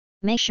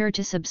Make sure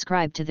to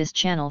subscribe to this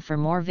channel for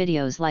more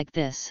videos like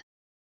this.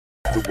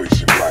 The way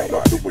she right,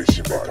 the way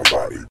she rock her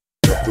body.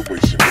 The way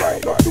she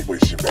right, the way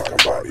she rock her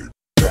body.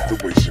 The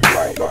way she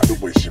right, the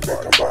way she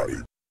rock her body.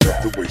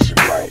 The way she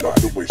right,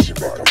 the way she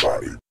rock her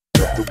body.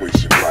 The way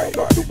she right,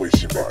 the way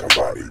she rock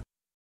her body.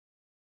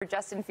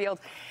 Justin Fields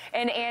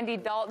and Andy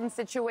Dalton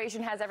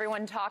situation has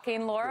everyone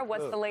talking. Laura,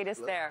 what's the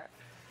latest there?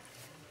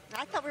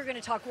 I thought we were going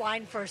to talk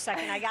wine for a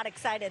second. I got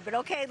excited. But,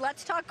 okay,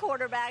 let's talk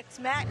quarterbacks.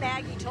 Matt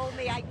Nagy told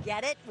me, I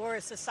get it. We're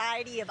a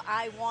society of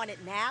I want it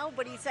now.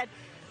 But he said,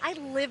 I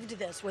lived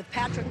this with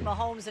Patrick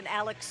Mahomes and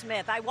Alex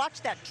Smith. I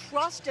watched that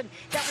trust and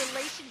that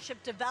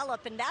relationship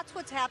develop, and that's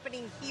what's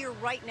happening here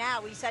right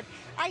now. He said,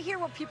 I hear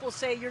what people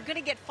say. You're going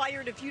to get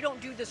fired if you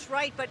don't do this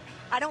right, but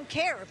I don't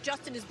care. If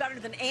Justin is better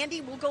than Andy,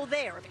 we'll go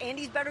there. If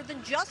Andy's better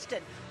than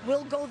Justin,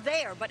 we'll go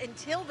there. But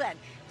until then,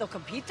 they'll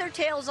compete their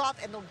tails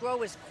off, and they'll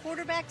grow as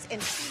quarterbacks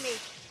and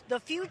teammates. The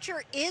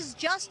future is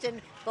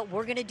Justin, but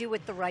we're going to do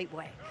it the right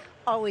way.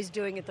 Always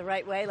doing it the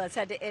right way. Let's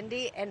head to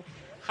Indy. And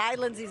hi,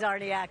 Lindsay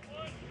Czarniak.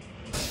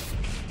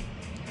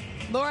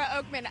 Laura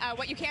Okmin,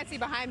 what you can't see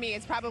behind me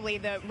is probably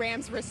the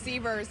Rams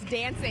receivers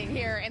dancing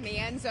here in the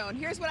end zone.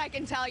 Here's what I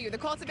can tell you. The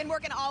Colts have been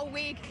working all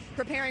week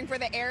preparing for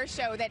the air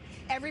show that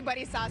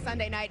everybody saw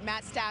Sunday night,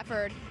 Matt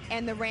Stafford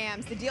and the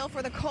Rams. The deal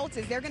for the Colts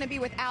is they're going to be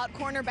without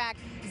cornerback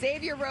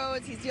Xavier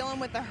Rhodes. He's dealing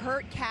with the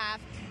hurt calf.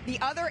 The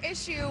other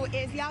issue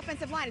is the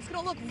offensive line. It's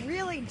going to look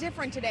really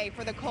different today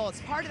for the Colts.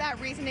 Part of that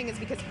reasoning is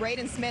because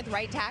Braden Smith,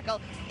 right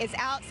tackle, is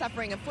out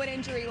suffering a foot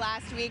injury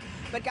last week.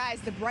 But, guys,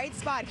 the bright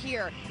spot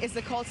here is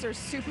the Colts are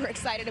super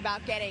excited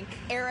about getting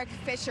Eric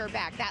Fisher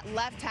back, that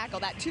left tackle,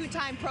 that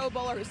two-time Pro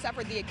Bowler who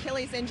suffered the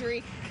Achilles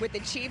injury with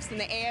the Chiefs in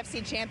the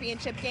AFC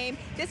Championship game.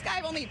 This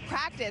guy only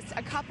practiced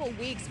a couple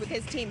weeks with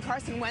his team.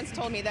 Carson Wentz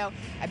told me, though,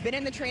 I've been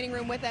in the training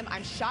room with him.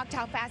 I'm shocked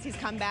how fast he's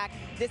come back.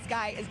 This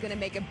guy is going to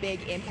make a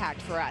big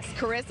impact for us.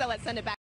 Charissa, let's send it back.